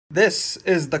This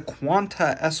is the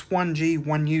Quanta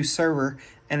S51G-1UL Server,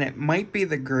 and it might be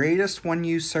the greatest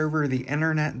 1U server the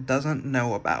internet doesn't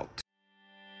know about.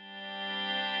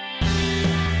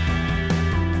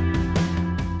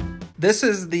 This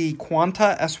is the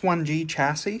Quanta S1G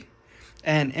chassis,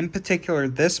 and in particular,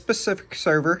 this specific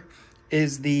server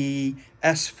is the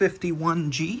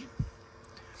S51G,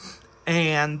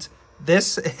 and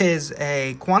this is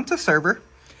a Quanta server.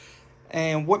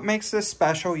 And what makes this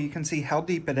special, you can see how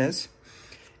deep it is.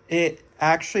 It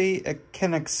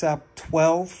can accept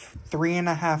 12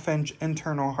 3.5-inch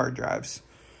internal hard drives.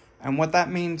 And what that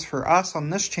means for us on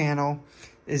this channel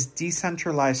is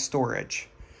decentralized storage.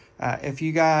 If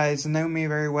you guys know me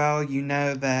very well, you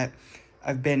know that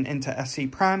I've been into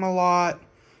SCPrime a lot.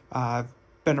 I've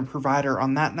been a provider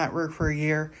on that network for a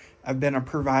year. I've been a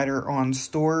provider on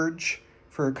Storj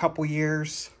for a couple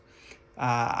years.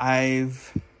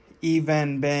 I've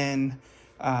even been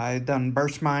done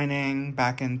burst mining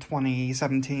back in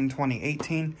 2017,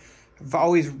 2018. I've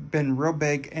always been real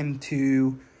big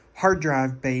into hard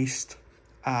drive based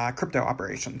crypto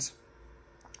operations.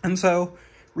 And so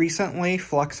recently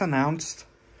Flux announced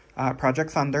Project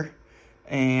Thunder,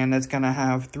 and it's going to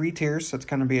have 3 tiers. So there's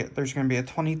going to be a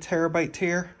 20 terabyte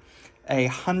tier, a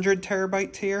 100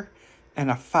 terabyte tier, and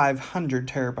a 500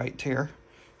 terabyte tier.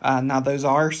 Now those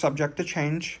are subject to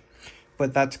change,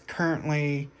 but that's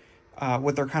currently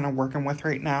what they're kind of working with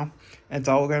right now. It's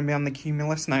all going to be on the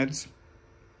Cumulus nodes.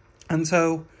 And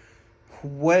so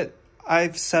what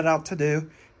I've set out to do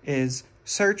is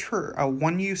search for a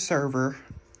 1U server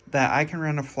that I can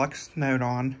run a Flux node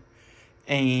on,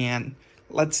 and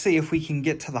let's see if we can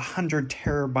get to the 100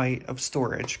 terabyte of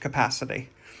storage capacity.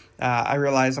 I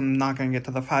realize I'm not going to get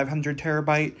to the 500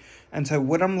 terabyte, and so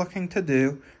what I'm looking to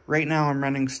do, right now I'm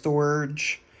running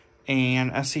Storj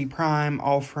and SCPrime,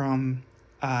 all from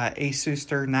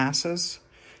Asus or NASA's.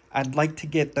 I'd like to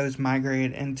get those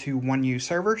migrated into 1U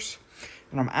servers,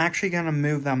 and I'm actually going to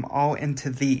move them all into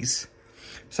these.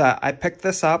 So I picked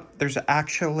this up. There's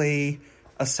actually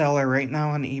a seller right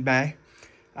now on eBay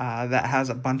that has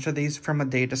a bunch of these from a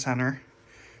data center.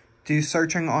 Do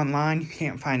searching online, you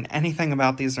can't find anything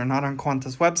about these. They're not on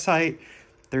Quanta's website.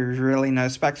 There's really no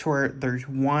specs for it. There's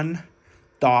one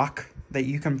dock that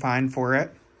you can find for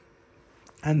it,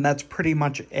 and that's pretty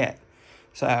much it.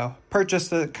 So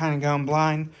purchased it kind of going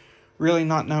blind, really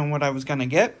not knowing what I was going to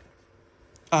get.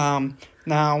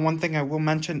 Now, one thing I will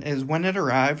mention is when it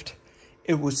arrived,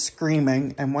 it was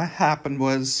screaming, and what happened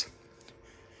was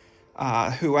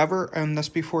whoever owned this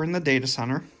before in the data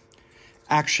center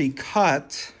actually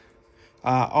cut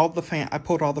all the fan. I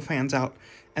pulled all the fans out,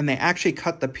 and they actually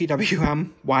cut the PWM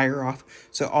wire off.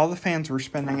 So all the fans were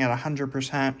spinning at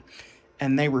 100%,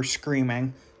 and they were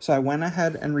screaming. So I went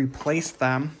ahead and replaced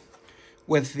them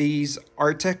with these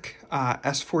Arctic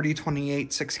S4028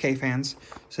 6K fans.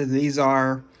 So these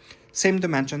are same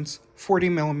dimensions, 40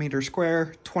 millimeter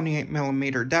square, 28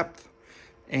 millimeter depth,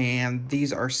 and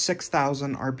these are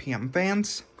 6,000 RPM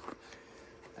fans.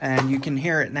 And you can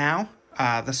hear it now.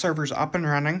 The server's up and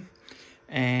running,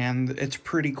 and it's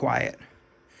pretty quiet.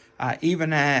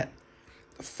 Even at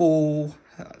full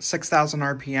 6,000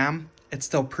 RPM, it's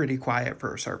still pretty quiet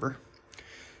for a server.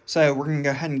 So we're going to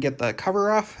go ahead and get the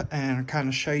cover off and kind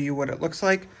of show you what it looks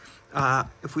like.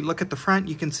 If we look at the front,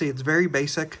 you can see it's very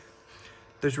basic.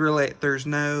 There's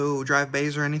no drive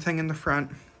bays or anything in the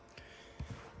front.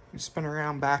 You spin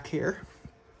around back here.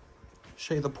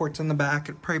 Show you the ports in the back.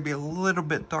 It'd probably be a little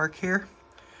bit dark here.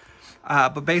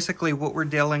 But basically what we're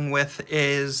dealing with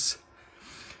is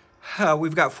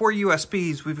we've got 4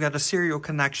 USBs. We've got a serial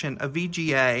connection, a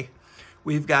VGA.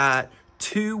 We've got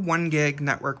 2 1 gig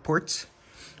network ports.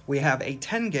 We have a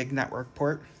 10 gig network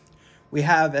port. We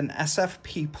have an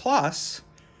SFP Plus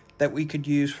that we could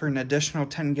use for an additional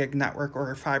 10 gig network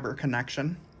or a fiber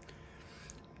connection.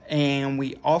 And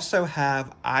we also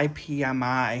have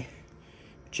IPMI,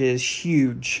 which is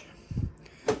huge.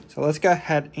 So let's go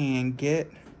ahead and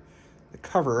get the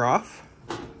cover off.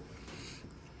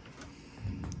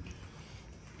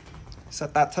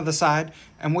 Set that to the side.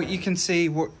 And what you can see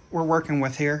what we're working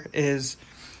with here is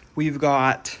we've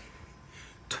got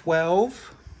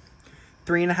 12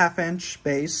 3.5-inch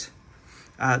bays.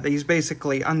 These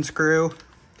basically unscrew,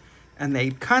 and they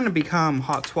kind of become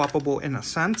hot swappable in a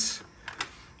sense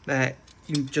that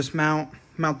you just mount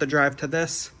the drive to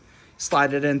this,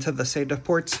 slide it into the SATA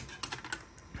ports.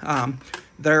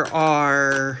 There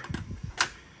are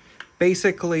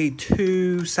basically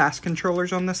 2 SAS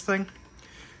controllers on this thing.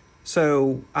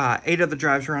 So 8 of the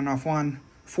drives run off one,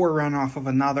 4 run off of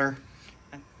another.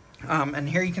 And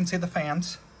here you can see the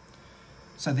fans.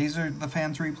 So these are the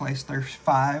fans replaced. There's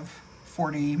 5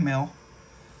 40 mil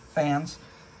fans.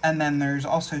 And then there's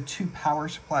also 2 power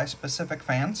supply specific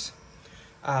fans.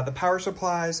 The power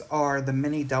supplies are the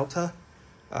Mini Delta,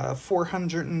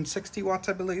 460 watts,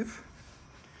 I believe.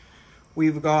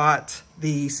 We've got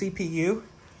the CPU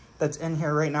that's in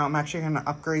here right now. I'm actually going to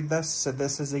upgrade this. So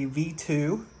this is a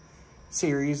V2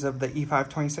 series of the E5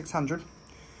 2600.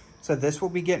 So this will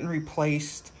be getting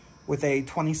replaced with a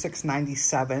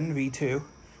 2697 V2,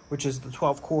 which is the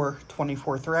 12-core,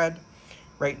 24-thread.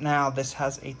 Right now, this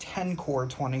has a 10-core,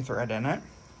 20-thread in it.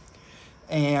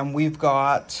 And we've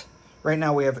got, right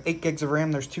now we have 8 gigs of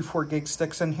RAM. There's 2 4-gig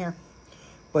sticks in here.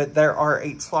 But there are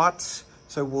 8 slots,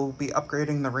 so we'll be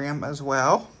upgrading the RAM as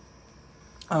well.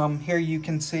 Here you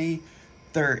can see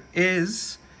there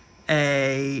is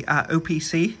a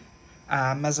OPC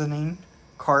mezzanine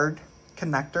card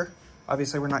connector.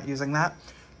 Obviously, we're not using that.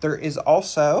 There is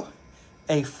also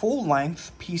a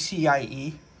full-length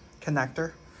PCIe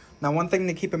connector. Now, one thing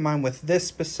to keep in mind with this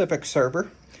specific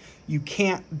server, you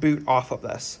can't boot off of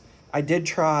this. I did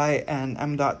try an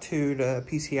M.2 to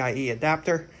PCIe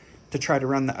adapter to try to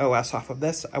run the OS off of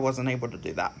this. I wasn't able to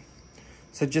do that.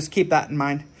 So just keep that in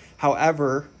mind.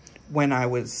 However,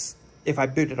 if I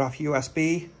booted off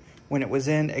USB, when it was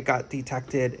in, it got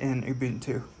detected in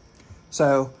Ubuntu.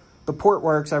 So the port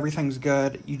works, everything's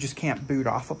good, you just can't boot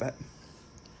off of it.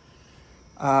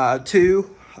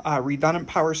 2 redundant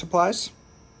power supplies.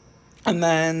 And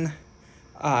then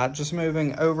just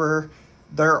moving over,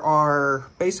 there are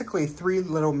basically 3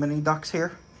 little mini ducts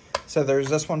here. So there's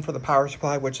this one for the power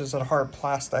supply, which is a hard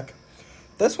plastic.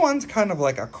 This one's kind of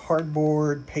like a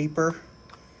cardboard paper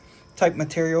type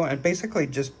material, and basically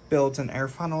just builds an air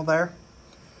funnel there.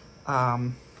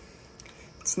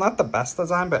 It's not the best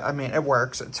design, but I mean, it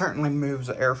works. It certainly moves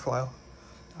the airflow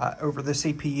over the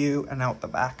CPU and out the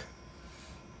back.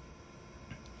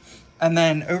 And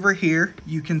then over here,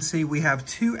 you can see we have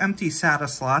 2 empty SATA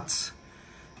slots.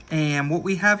 And what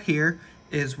we have here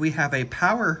is we have a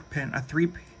power pin, a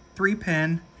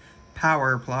 3-pin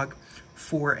power plug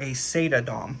for a SATA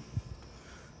DOM.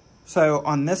 So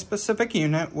on this specific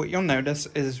unit, what you'll notice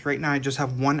is right now I just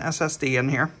have 1 SSD in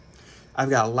here. I've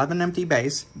got 11 empty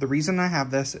bays. The reason I have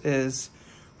this is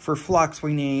for Flux,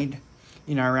 we need,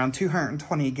 around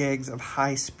 220 gigs of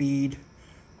high speed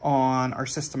on our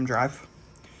system drive.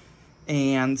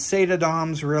 And SATA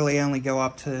DOMs really only go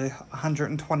up to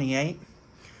 128.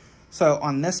 So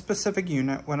on this specific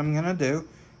unit, what I'm gonna do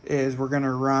is we're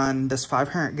gonna run this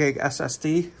 500 gig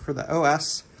SSD for the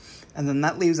OS, and then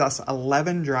that leaves us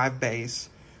 11 drive bays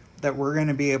that we're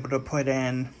gonna be able to put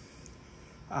in.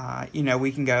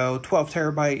 We can go 12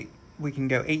 terabyte, we can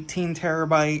go 18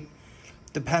 terabyte,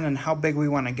 depending on how big we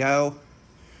wanna go.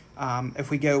 If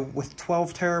we go with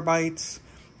 12 terabytes,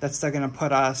 that's still gonna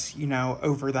put us,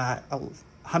 over that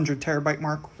 100 terabyte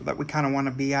mark that we kind of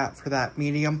wanna be at for that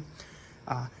medium.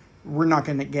 We're not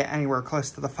gonna get anywhere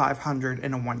close to the 500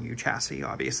 in a 1U chassis,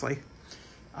 obviously.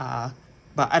 But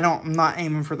I'm not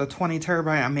aiming for the 20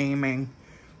 terabyte, I'm aiming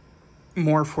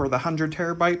more for the 100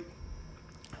 terabyte.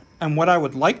 And what I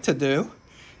would like to do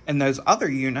in those other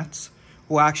units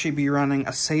will actually be running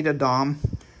a SATA DOM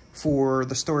for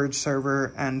the storage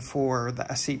server and for the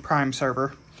SCPrime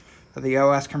server. So the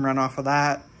OS can run off of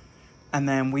that, and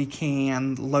then we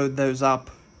can load those up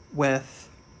with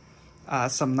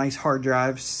some nice hard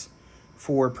drives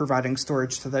for providing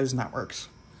storage to those networks.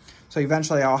 So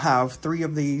eventually I'll have 3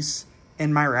 of these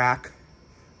in my rack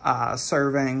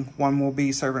serving. One will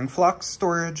be serving Flux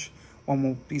storage, one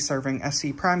will be serving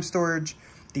SCPrime storage,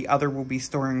 the other will be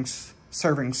serving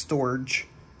Storj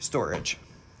storage.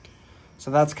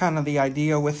 So that's kind of the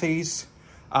idea with these.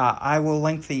 I will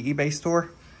link the eBay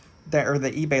store, or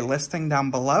the eBay listing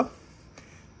down below.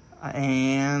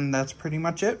 And that's pretty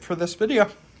much it for this video.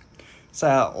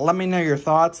 So let me know your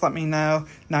thoughts, let me know.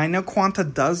 Now I know Quanta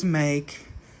does make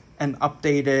an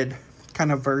updated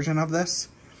kind of version of this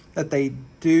that they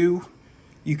do.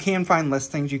 You can find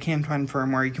listings, you can find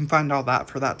firmware, you can find all that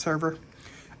for that server.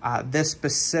 This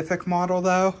specific model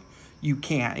though, you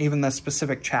can't, even the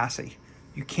specific chassis,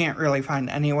 you can't really find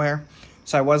anywhere.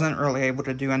 So I wasn't really able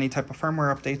to do any type of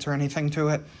firmware updates or anything to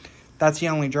it. That's the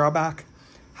only drawback.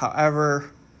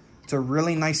 However, it's a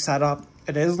really nice setup.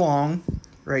 It is long,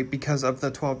 right, because of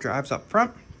the 12 drives up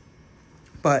front.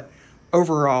 But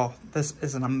overall, this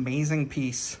is an amazing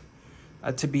piece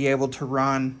to be able to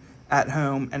run at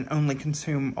home and only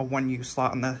consume a 1U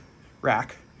slot in the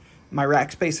rack. My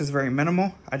rack space is very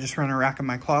minimal. I just run a rack in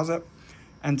my closet.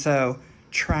 And so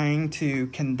trying to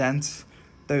condense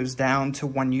those down to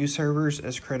 1U servers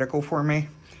is critical for me.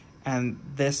 And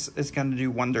this is going to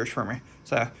do wonders for me.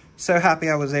 So happy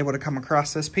I was able to come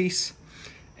across this piece.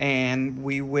 and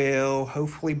we will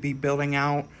hopefully be building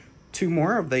out 2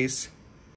 more of these.